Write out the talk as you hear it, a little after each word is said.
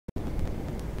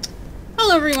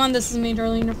Hello everyone, this is me,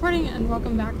 Arlene, reporting, and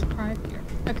welcome back to Cry of Fear.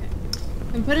 Okay,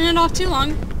 been putting it off too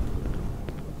long,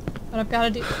 but I've got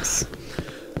to do this.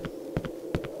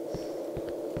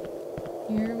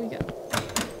 Here we go.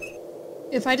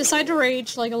 If I decide to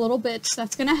rage like a little bitch,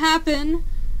 that's gonna happen.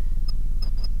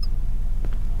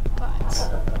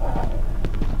 But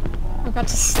I've got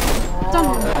to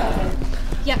stun him.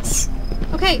 Yes.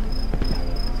 Okay.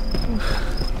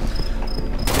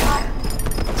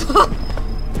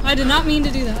 I did not mean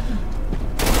to do that.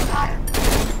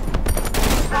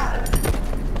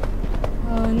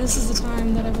 Oh, and this is the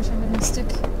time that I wish I had my stick.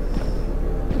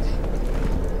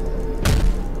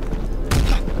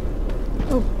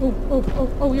 Okay.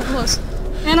 Oh, you're close.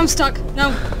 And I'm stuck.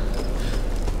 No.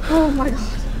 Oh my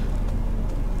god.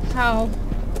 How?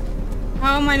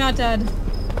 How am I not dead?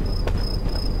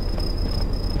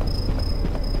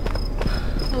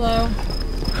 Hello.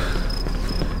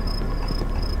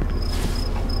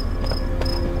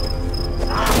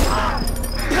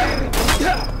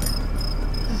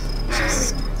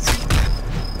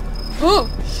 Oh,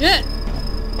 shit!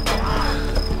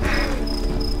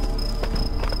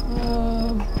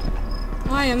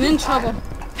 I am in trouble.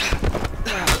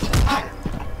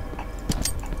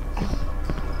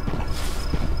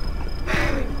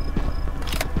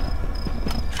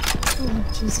 Oh,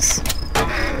 Jesus.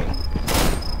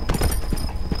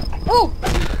 Oh!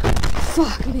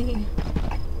 Fuck me.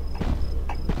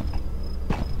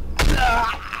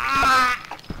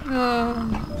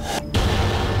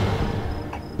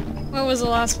 What was the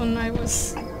last one I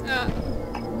was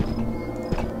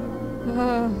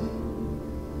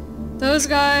those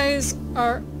guys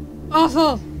are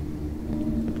awful.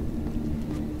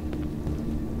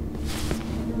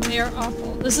 They are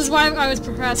awful. This is why I was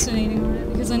procrastinating on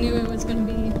it, because I knew it was going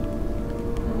to be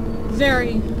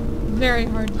very, very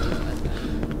hard to deal with.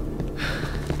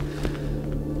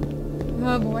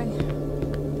 Oh boy.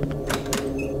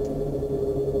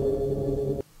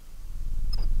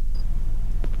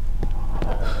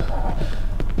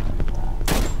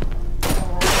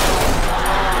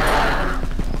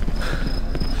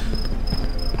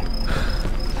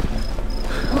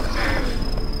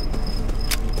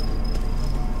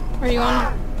 Are you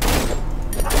on?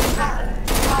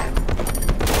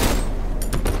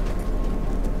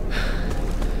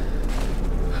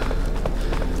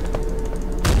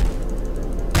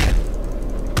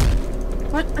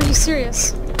 What? Are you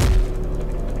serious?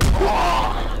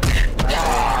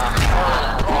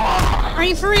 Are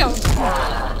you for real?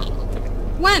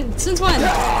 When? Since when?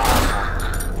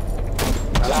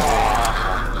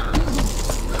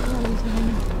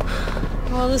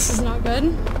 Well, this is not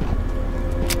good.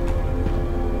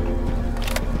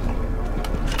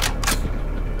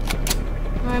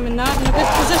 I'm not in a good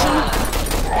position.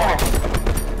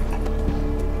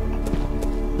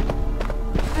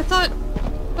 I thought,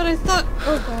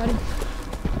 oh god.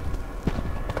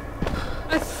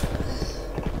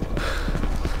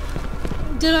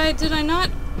 Did I not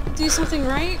do something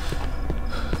right?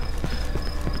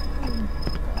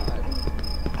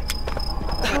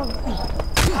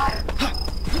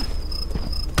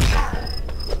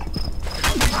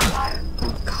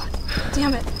 Oh god,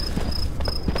 damn it.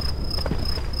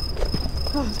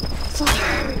 Oh, fuck.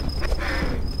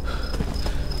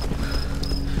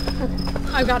 Okay,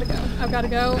 I've gotta go. I've gotta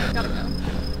go. I've gotta go.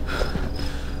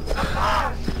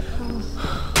 Oh.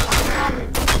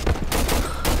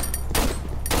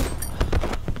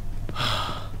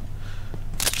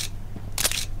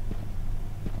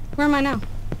 Where am I now?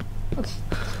 Okay.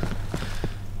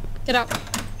 Get out.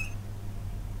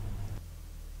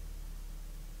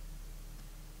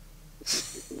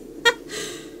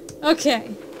 Okay.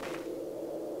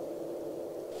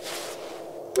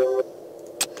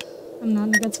 I'm not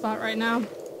in a good spot right now.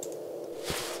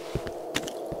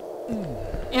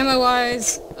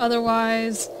 Ammo-wise,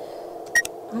 otherwise,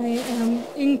 I am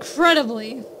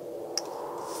incredibly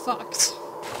fucked.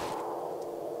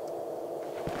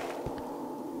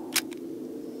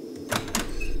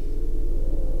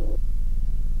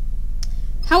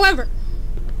 However,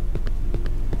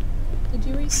 did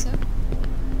you reset?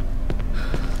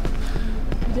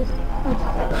 I did. Okay.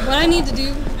 What I need to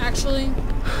do, actually,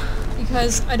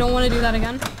 because I don't want to do that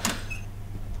again.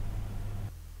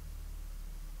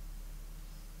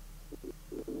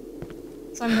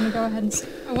 So I'm gonna go ahead and save.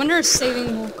 I wonder if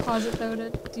saving will cause it though to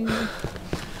do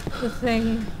the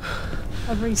thing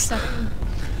of resetting.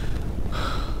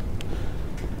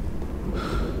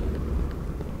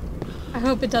 I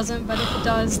hope it doesn't, but if it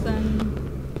does, then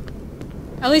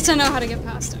at least I know how to get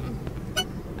past him.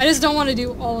 I just don't want to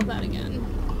do all of that again,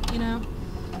 you know?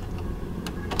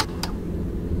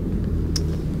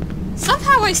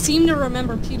 Somehow I seem to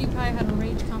remember PewDiePie had a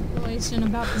rage compilation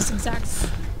about this exact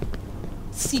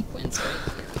sequence right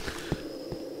here.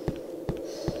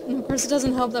 And of course it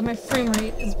doesn't help that my frame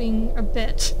rate is being a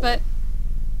bitch, but...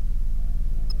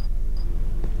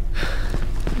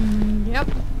 yep.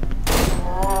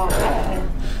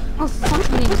 Oh,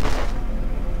 fuck me.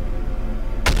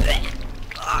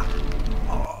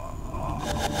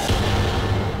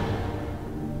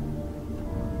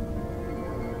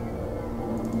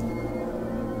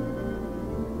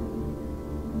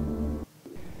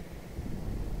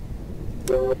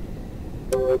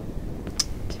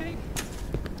 Okay.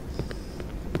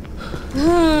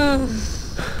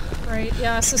 Right,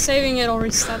 yeah, so saving it'll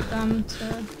reset them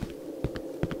to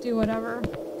do whatever.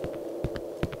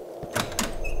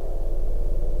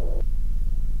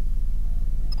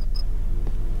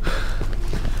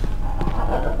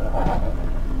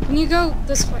 Can you go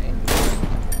this way?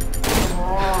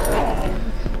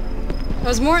 That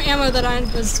was more ammo that I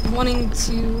was wanting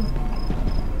to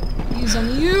use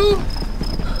on you. Oh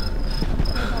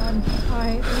god,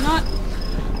 I am not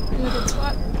in a good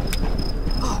spot.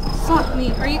 Oh, fuck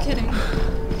me, are you kidding?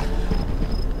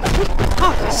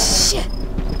 Oh, shit!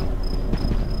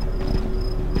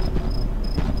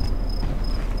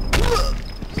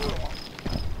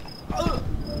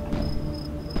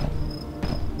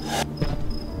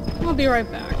 I'll be right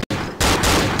back.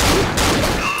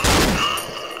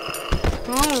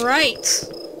 Alright.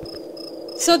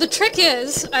 So the trick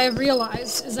is, I have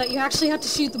realized, is that you actually have to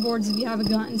shoot the boards if you have a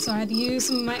gun. So I had to use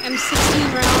some of my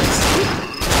M16 rounds.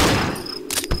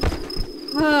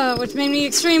 Which made me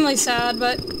extremely sad,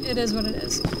 but it is what it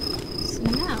is. So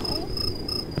now,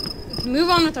 we can move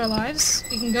on with our lives.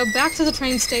 We can go back to the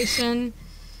train station.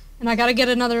 And I gotta get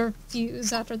another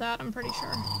fuse after that, I'm pretty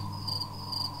sure.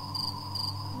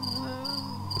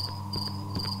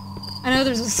 I know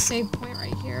there's a save point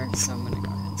right here, so I'm gonna go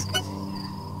ahead and save.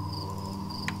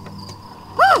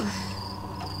 Whew!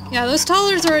 Yeah, those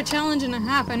toddlers are a challenge and a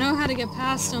half. I know how to get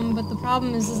past them, but the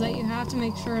problem is that you have to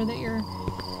make sure that you're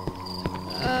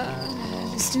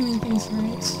just doing things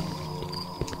right.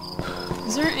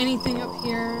 Is there anything up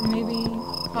here, maybe,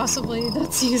 possibly,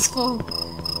 that's useful?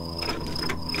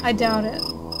 I doubt it.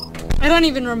 I don't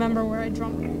even remember where I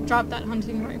dropped that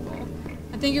hunting rifle.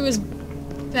 I think it was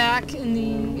back in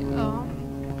the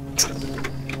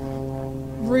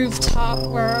rooftop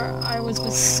where I was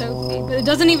with Sophie, but it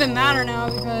doesn't even matter now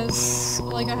because,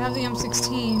 like, I have the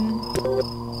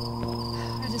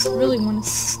M16. I just really want to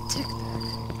stick there.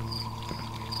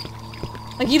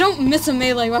 Like, you don't miss a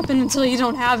melee weapon until you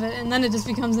don't have it, and then it just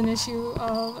becomes an issue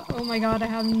of, oh my god, I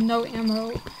have no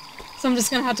ammo, so I'm just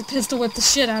gonna have to pistol whip the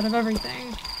shit out of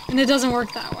everything. And it doesn't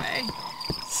work that way.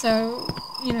 So,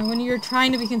 you know, when you're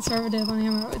trying to be conservative on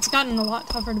ammo, it's gotten a lot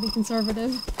tougher to be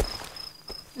conservative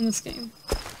in this game.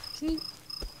 Can you...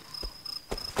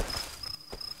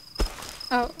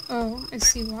 Oh, I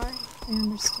see why. I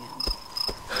understand.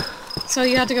 So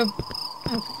you have to go...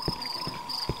 Okay.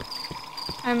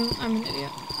 I'm an idiot.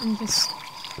 I'm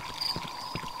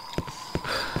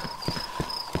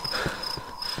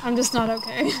just not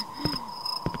okay.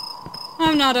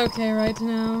 I'm not okay right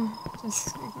now.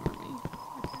 Just ignore me.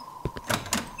 Okay.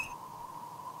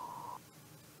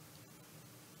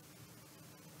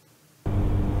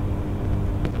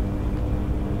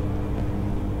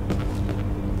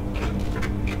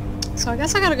 So I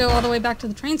guess I gotta go all the way back to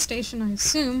the train station, I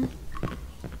assume.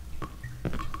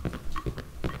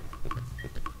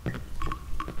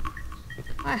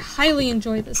 I highly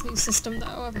enjoy this new system, though,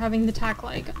 of having the tack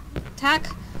light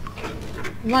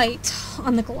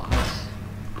on the Glock. I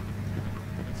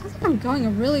feel like I'm going a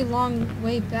really long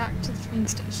way back to the train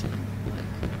station.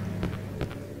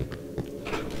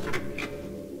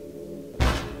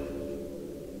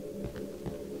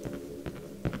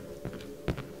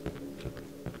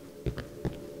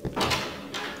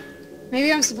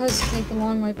 Maybe I'm supposed to take the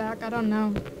long way back, I don't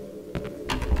know.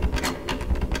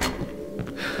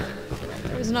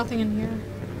 There's nothing in here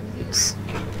of use.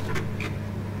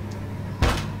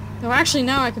 Though actually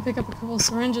now I could pick up a couple of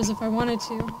syringes if I wanted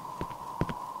to.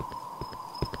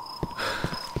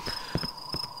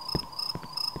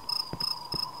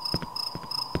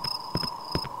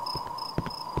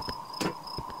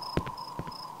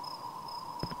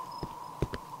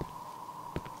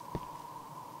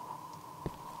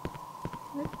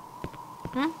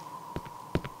 Huh?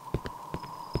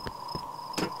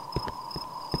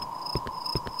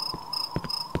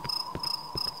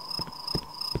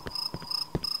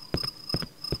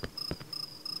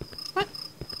 What?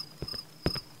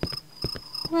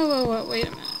 Whoa, wait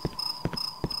a minute.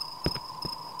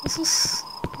 This is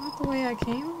not the way I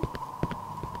came?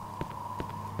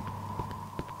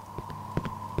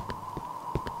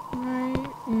 I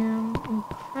am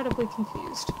incredibly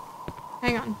confused.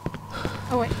 Hang on.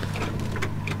 Oh, wait.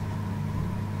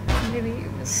 Maybe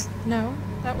it was... No,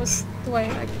 that was the way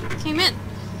I came in.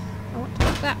 I want to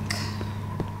go back.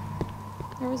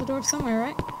 There was a door somewhere,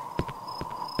 right?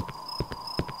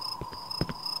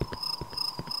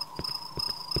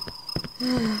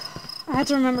 I have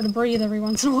to remember to breathe every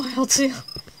once in a while, too.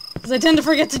 Because I tend to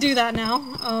forget to do that now,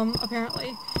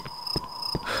 apparently.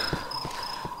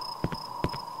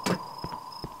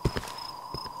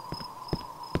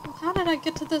 Well, how did I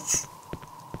get to this?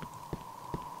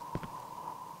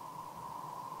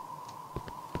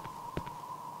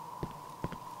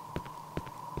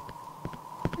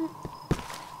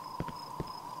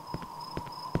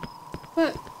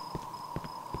 But...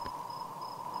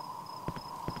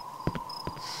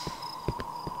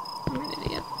 I'm an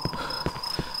idiot.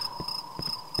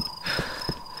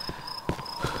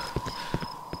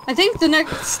 I think the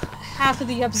next half of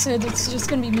the episode it's just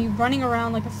gonna be me running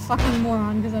around like a fucking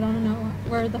moron because I don't know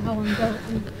where the hell I'm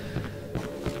going.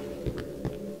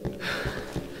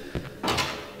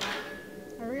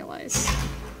 I realize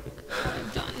what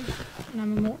I've done, and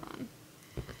I'm a moron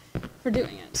for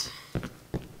doing it.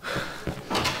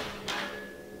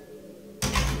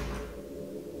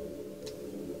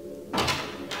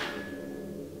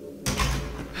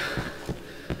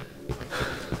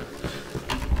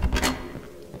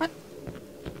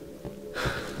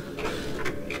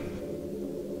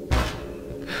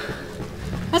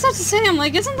 I was about to say, I'm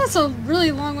like, isn't this a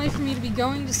really long way for me to be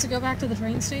going just to go back to the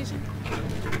train station?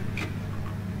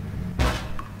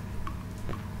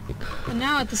 But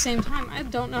now, at the same time, I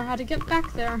don't know how to get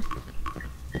back there.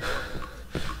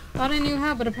 Thought I knew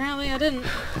how, but apparently I didn't.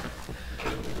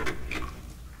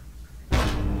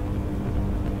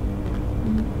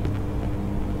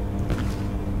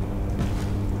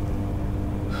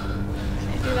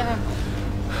 Can't do that.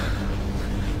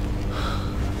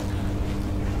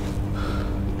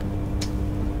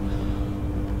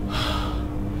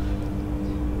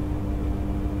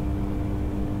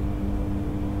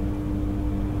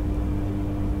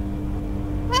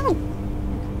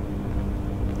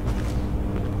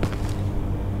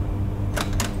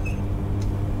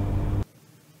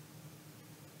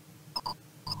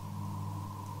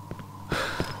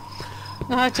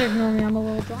 You'll have to ignore me, I'm a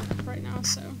little drunk right now,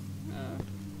 so,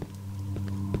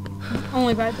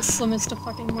 only by the slimmest of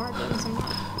fucking margins, I'm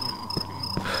not,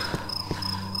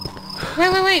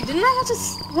 Wait, didn't I have to,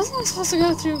 wasn't I supposed to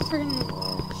go through friggin',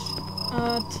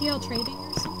 TL trading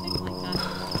or something like that?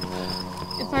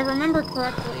 If I remember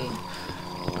correctly,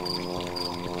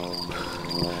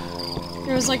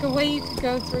 there was like a way you could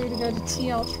go through to go to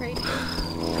TL trading.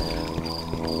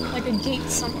 Like a gate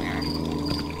somewhere.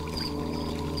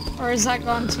 Or is that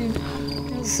gone too now?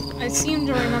 Because I seem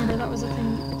to remember that was a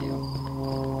thing you could do.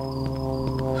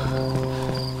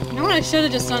 You know what I should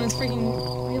have just done is freaking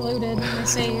reloaded my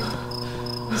save.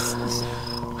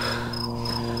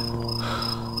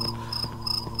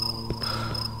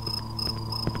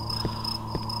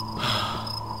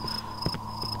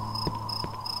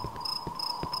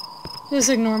 Just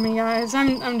ignore me, guys.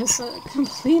 I'm just a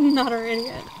complete and utter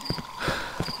idiot.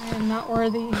 I am not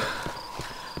worthy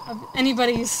of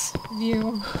anybody's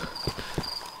view.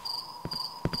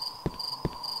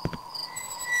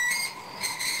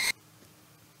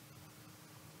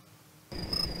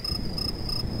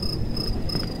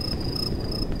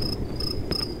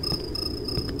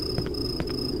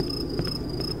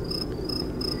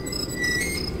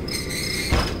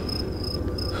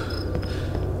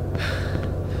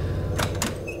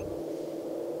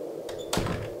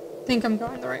 I think I'm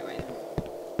going the right way now.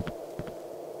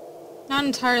 Not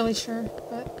entirely sure,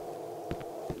 but...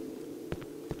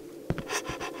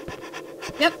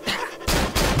 Yep.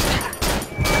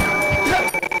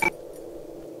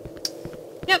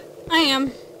 Yep, I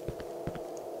am.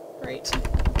 Great.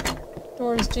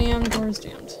 Door's jammed, door's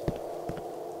jammed.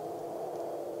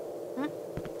 Huh?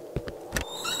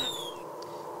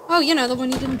 Oh, you know, the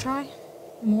one you didn't try.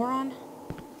 Moron.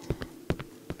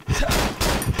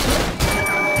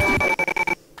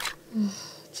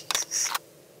 Jesus.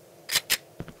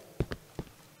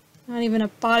 Not even a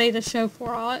body to show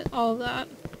for all of that.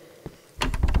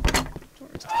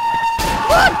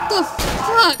 What the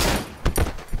fuck?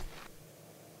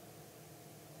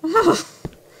 Oh,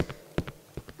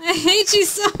 I hate you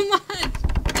so much.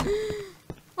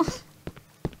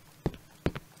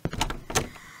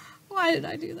 Why did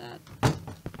I do that?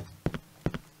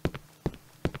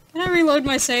 Can I reload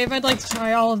my save? I'd like to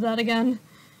try all of that again.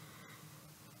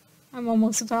 I'm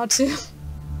almost about to.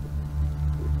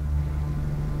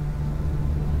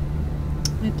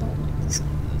 I don't like the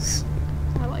sound of this.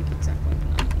 I like exactly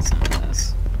the sound of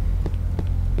this.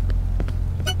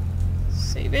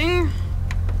 Saving.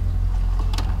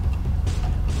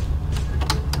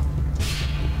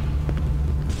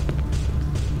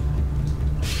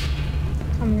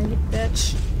 Come here, you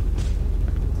bitch.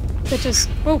 Bitches.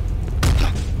 Whoa.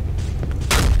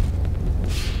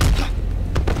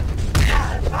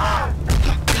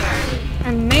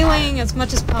 I'm meleeing as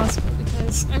much as possible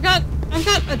because I've got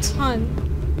a ton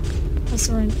of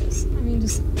syringes. I mean,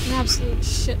 just an absolute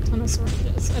shit ton of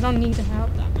syringes. I don't need to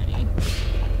have that many.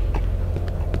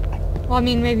 Well, I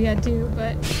mean, maybe I do,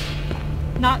 but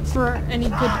not for any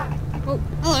good... Oh,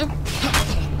 hello.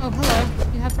 Oh, hello.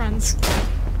 You have friends.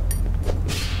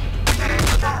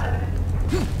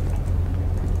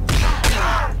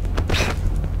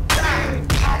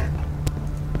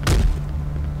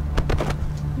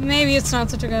 Maybe it's not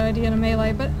such a good idea to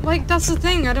melee, but, like, that's the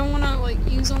thing. I don't want to, like,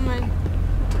 use all my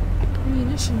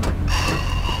ammunition.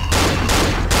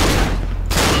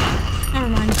 Never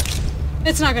mind.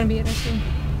 It's not going to be an issue.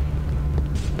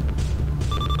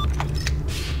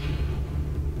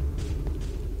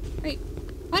 Wait,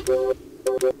 what?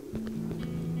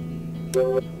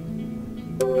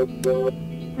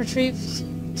 Retrieve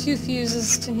 2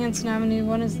 fuses to Hanson Avenue.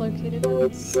 One is located in...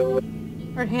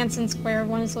 or Hanson Square,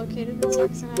 one is located in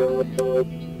Saxon Avenue.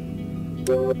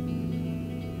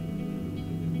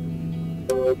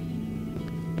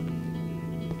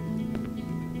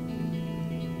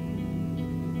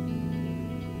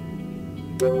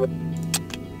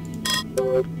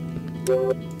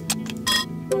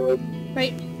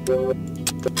 Wait.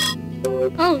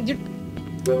 Oh, you're...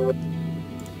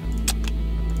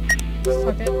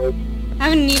 Fuck it. I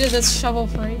haven't needed this shovel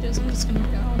for ages, I'm just gonna go.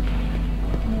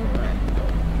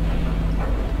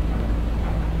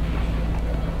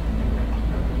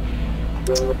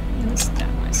 I'm gonna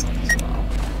stab myself as well.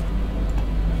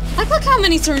 Like, look how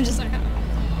many syringes I have.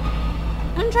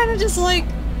 I'm trying to just, like,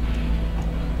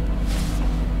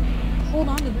 hold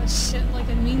on to this shit like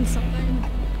it means something.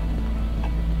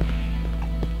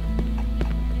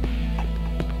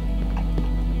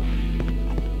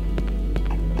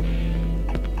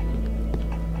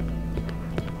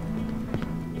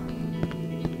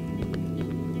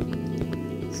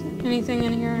 Is there anything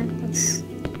in here that's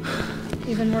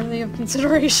even worthy of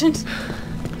consideration?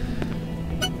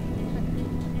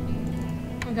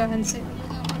 I'll go ahead and save it for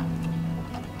that one.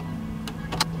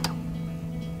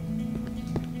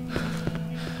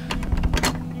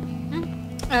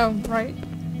 Oh, right.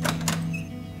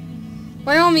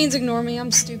 By all means, ignore me.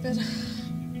 I'm stupid.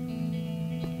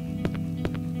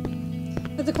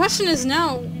 But the question is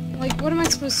now, like, what am I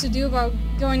supposed to do about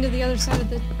going to the other side of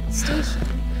the station?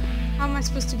 How am I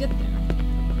supposed to get there?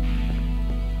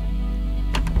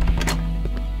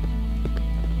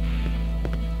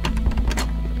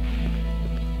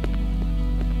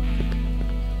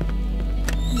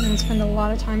 I'm gonna spend a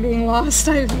lot of time being lost,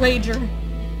 I wager.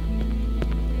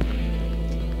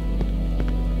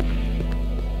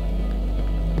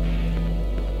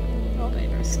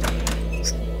 Elevator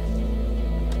stations.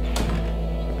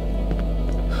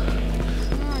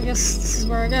 Well, I guess this is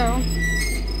where I go.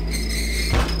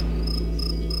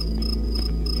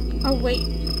 Oh wait,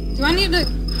 do I need to...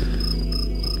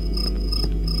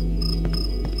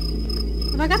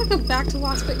 Have I gotta go back to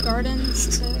Lost Pit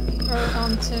Gardens to...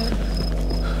 Oh,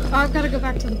 I've gotta go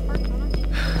back to the park, don't I?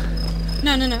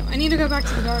 No. I need to go back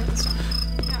to the gardens.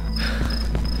 Yeah.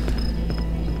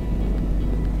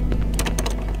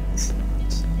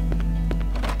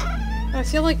 But I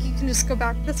feel like you can just go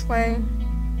back this way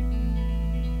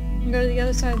and go to the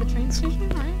other side of the train station,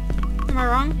 right? Am I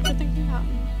wrong for thinking that?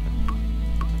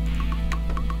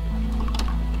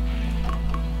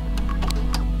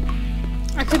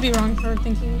 I could be wrong for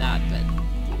thinking that, but...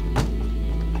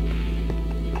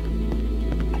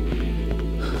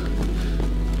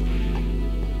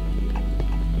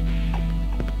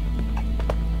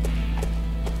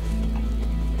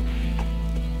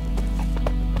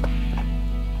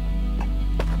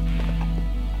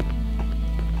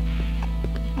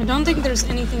 I don't think there's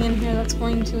anything in here that's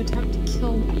going to attempt to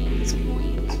kill me at this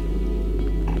point.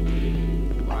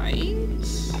 Right?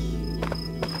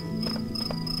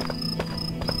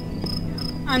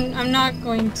 I'm not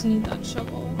going to need that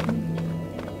shovel. I'm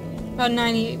about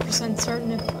 98%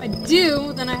 certain if I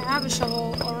do, then I have a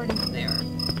shovel already there.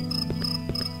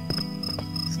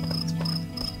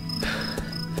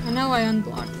 I know I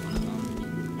unblocked one of them.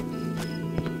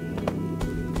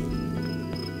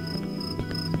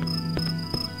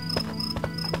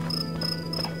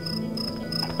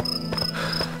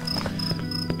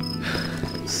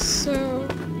 So...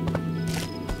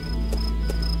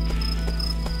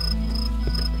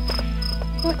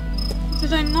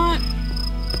 did I not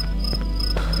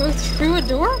go through a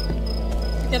door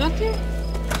to get up here?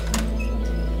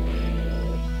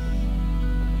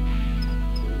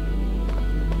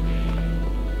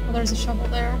 Well, there's a shovel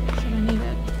there, should I need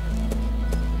it.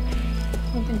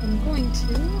 I don't think I'm going to.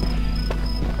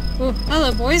 Oh,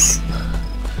 hello, boys.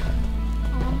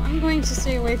 I'm going to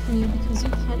stay away from you because you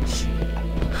punch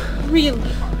really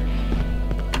hard.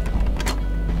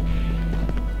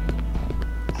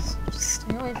 So just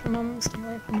stay away from them, stay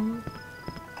away from them.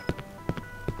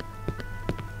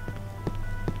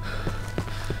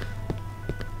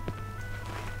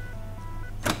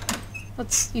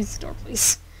 Let's use the door,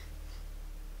 please.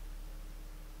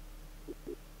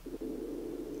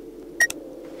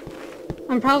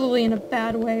 I'm probably in a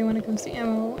bad way when it comes to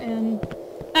ammo, and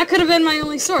that could have been my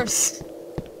only source.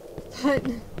 But,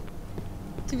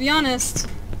 to be honest,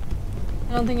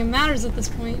 I don't think it matters at this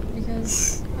point,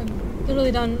 because I've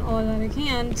literally done all that I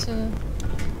can to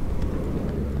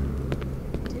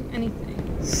do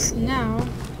anything. So now,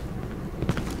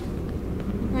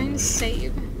 I'm going to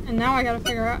save, and now I gotta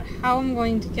figure out how I'm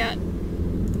going to get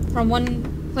from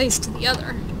one place to the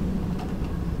other.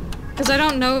 Because I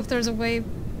don't know if there's a way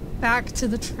back to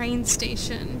the train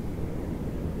station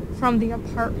from the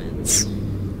apartments.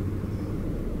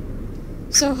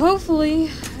 So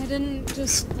hopefully I didn't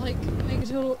just like make a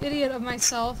total idiot of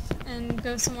myself and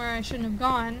go somewhere I shouldn't have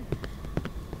gone.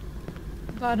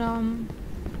 But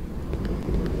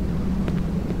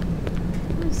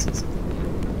what is this?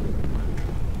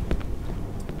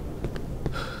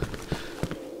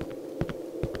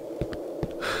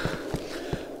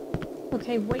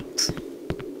 Okay, wait.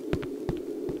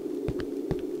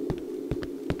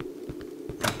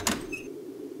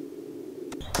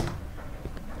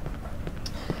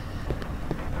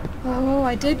 Oh,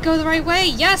 I did go the right way!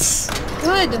 Yes!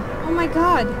 Good! Oh my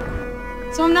god!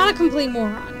 So I'm not a complete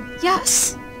moron.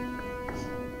 Yes!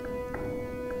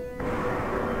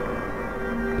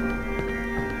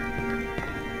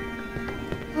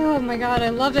 Oh my god, I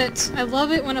love it! I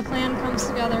love it when a plan comes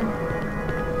together.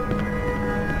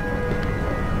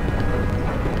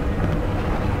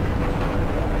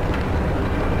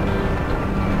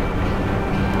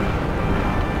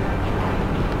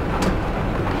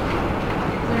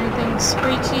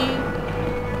 Screechy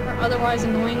or otherwise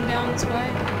annoying down this way.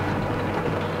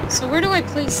 So where do I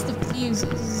place the fuses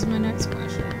is my next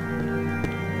question.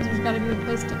 Because there's gotta be a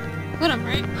place to put them,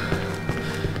 right?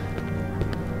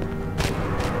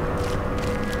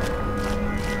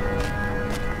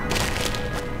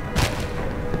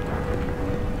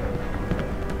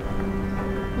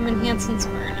 I'm in Hanson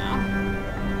Square now.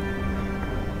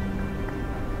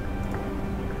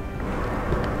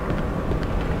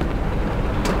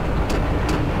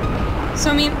 So,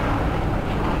 I mean,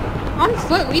 on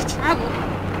foot we've traveled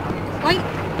quite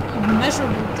a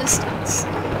measurable distance. I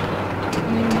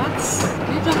mean,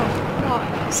 we've done a lot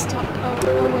of stuff.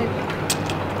 Oh wait.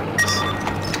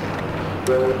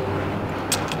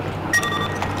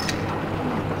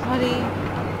 Bloody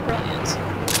brilliant.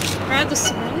 Grab the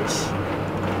syringe.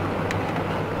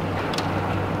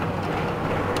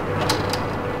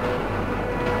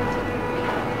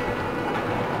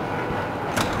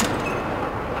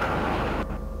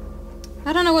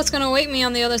 I don't know what's gonna await me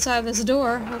on the other side of this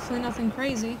door. Hopefully nothing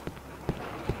crazy.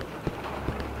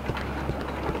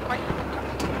 Quite.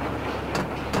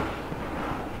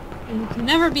 And you can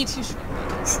never be too sure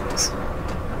about these things.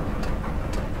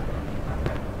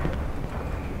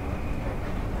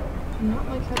 Not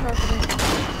like her carpenter.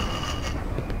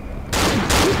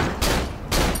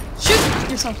 Shoot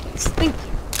yourself, please. Thank you.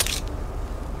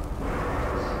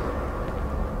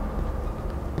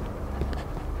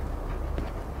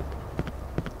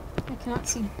 I cannot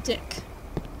see dick.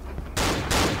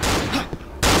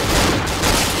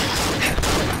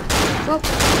 Well,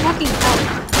 fucking hell.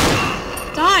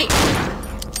 Die! I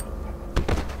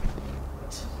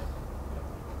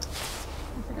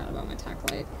forgot about my tack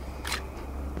light.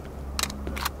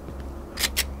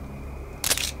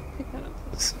 Pick that up,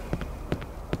 please.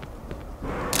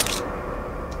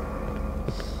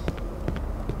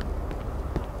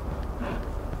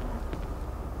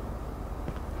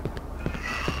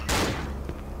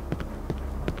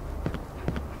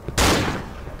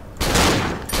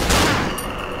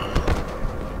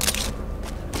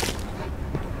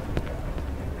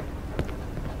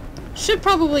 Should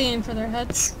probably aim for their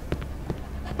heads.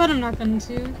 But I'm not going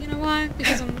to. You know why?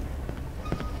 Because I'm...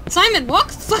 Simon,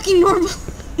 walk fucking normally!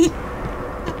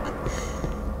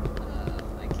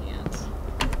 I can't.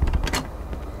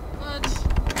 Fudge.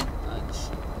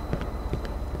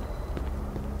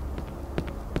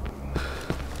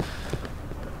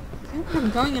 I feel like I'm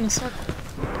going in a circle.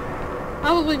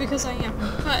 Probably because I am,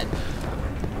 but...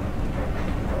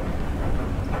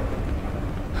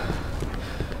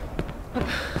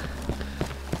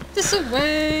 This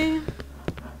away!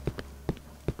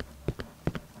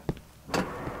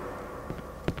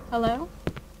 Hello?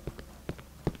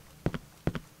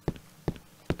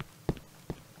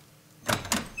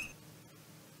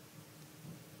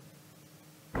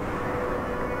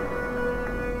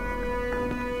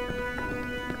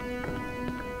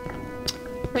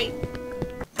 Wait.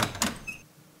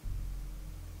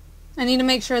 I need to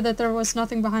make sure that there was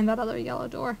nothing behind that other yellow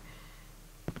door.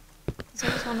 So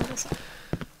I just wanted this up.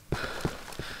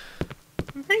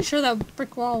 I'm pretty sure that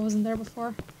brick wall wasn't there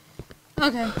before.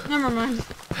 Okay, never mind.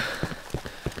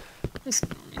 Just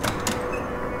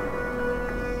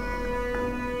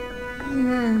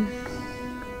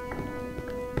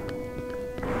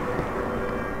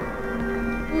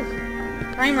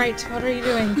Frame rate, what are you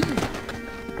doing?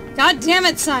 God damn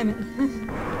it, Simon!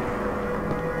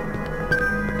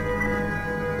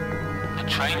 The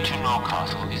train to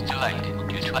Newcastle is delayed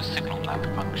due to a signal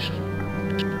malfunction.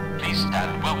 Please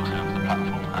stand well clear of the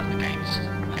platform and the gates,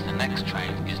 as the next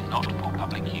train is not for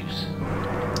public use.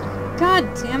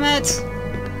 God damn it!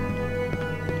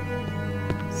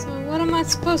 So what am I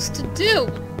supposed to do?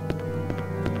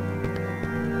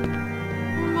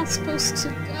 Where am I supposed to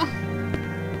go?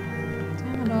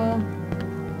 Damn it all.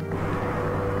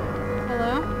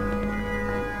 Hello?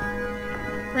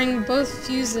 Bring both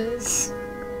fuses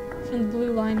from the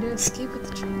blue line to escape with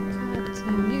the train. God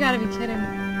damn, you gotta be kidding.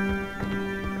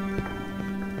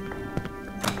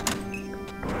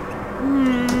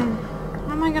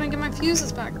 How am I gonna get my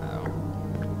fuses back though?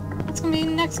 That's gonna be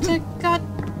next to god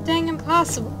dang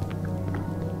impossible.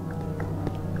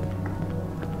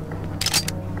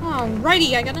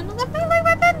 Alrighty, I got another melee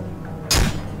weapon!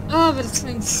 Oh, but it's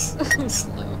going so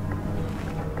slow.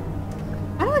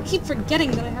 Why do I keep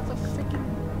forgetting that I have a freaking...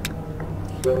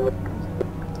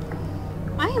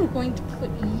 I am going to put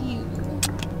you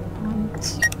on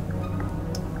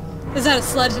 2. Is that a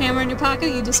sledgehammer in your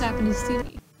pocket? You just happen to see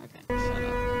me. Okay, shut up.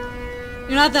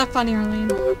 You're not that funny, Arlene.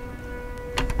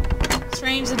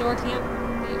 Strange, the door can't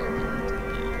be opened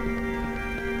now.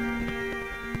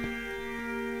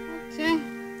 Okay,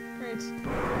 great.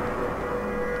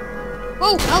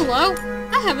 Oh, hello!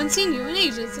 I haven't seen you in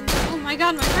ages, and oh my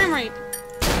god, my frame rate!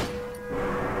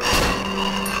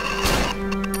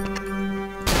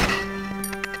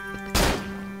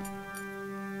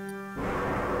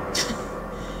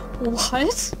 What? What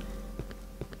is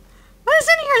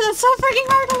in here that's so freaking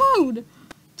hard to load?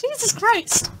 Jesus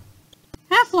Christ!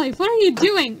 Half-Life, what are you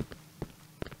doing?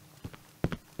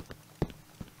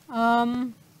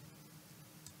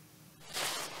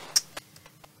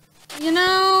 You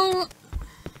know...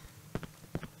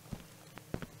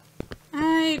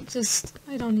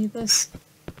 I don't need this.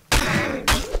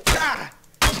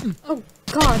 Oh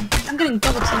god, I'm getting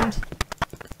double teamed.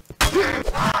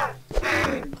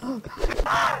 Oh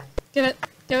god. Give it,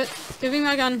 give me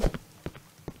my gun.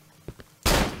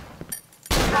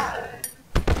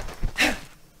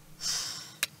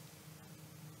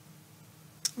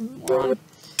 Moron.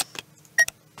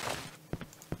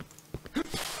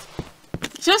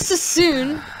 Just as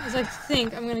soon as I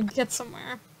think I'm gonna get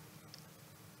somewhere.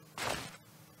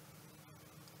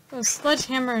 The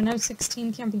sledgehammer and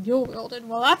M16 can't be dual wielded.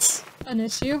 Well, that's an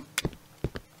issue.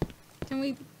 Can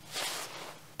we...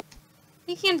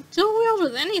 You can't dual wield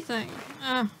with anything.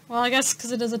 Well, I guess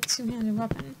because it is a two-handed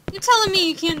weapon. You're telling me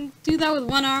you can't do that with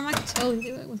one arm? I can totally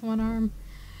do it with one arm.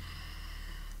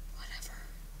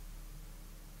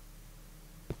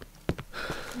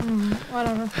 Whatever.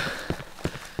 Whatever.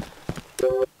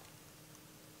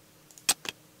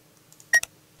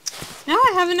 Now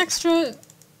I have an extra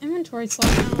inventory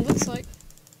slot now, it looks like.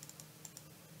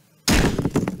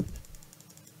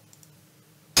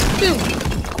 Boom!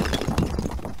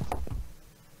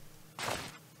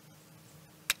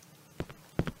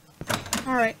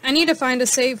 Alright, I need to find a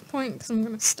save point because I'm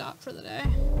going to stop for the day.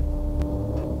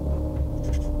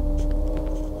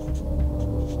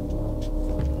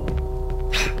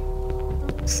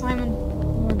 Oh, Simon,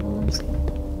 Lord mercy.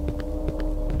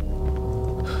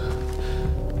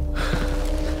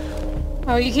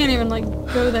 Oh, you can't even, like,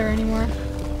 go there anymore.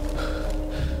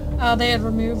 Oh, they had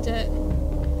removed it.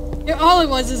 All it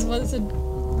was a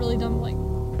really dumb, like,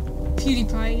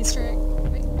 PewDiePie Easter egg.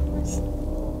 Wait, where's...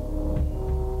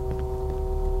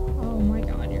 Oh my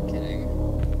god, you're kidding.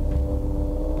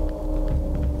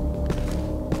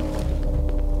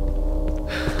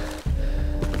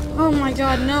 Oh my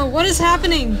god, no, what is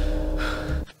happening?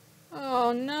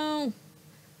 Oh no.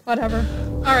 Whatever.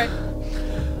 Alright.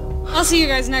 I'll see you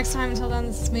guys next time. Until then,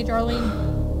 this is Major Arlene.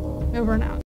 Over and out.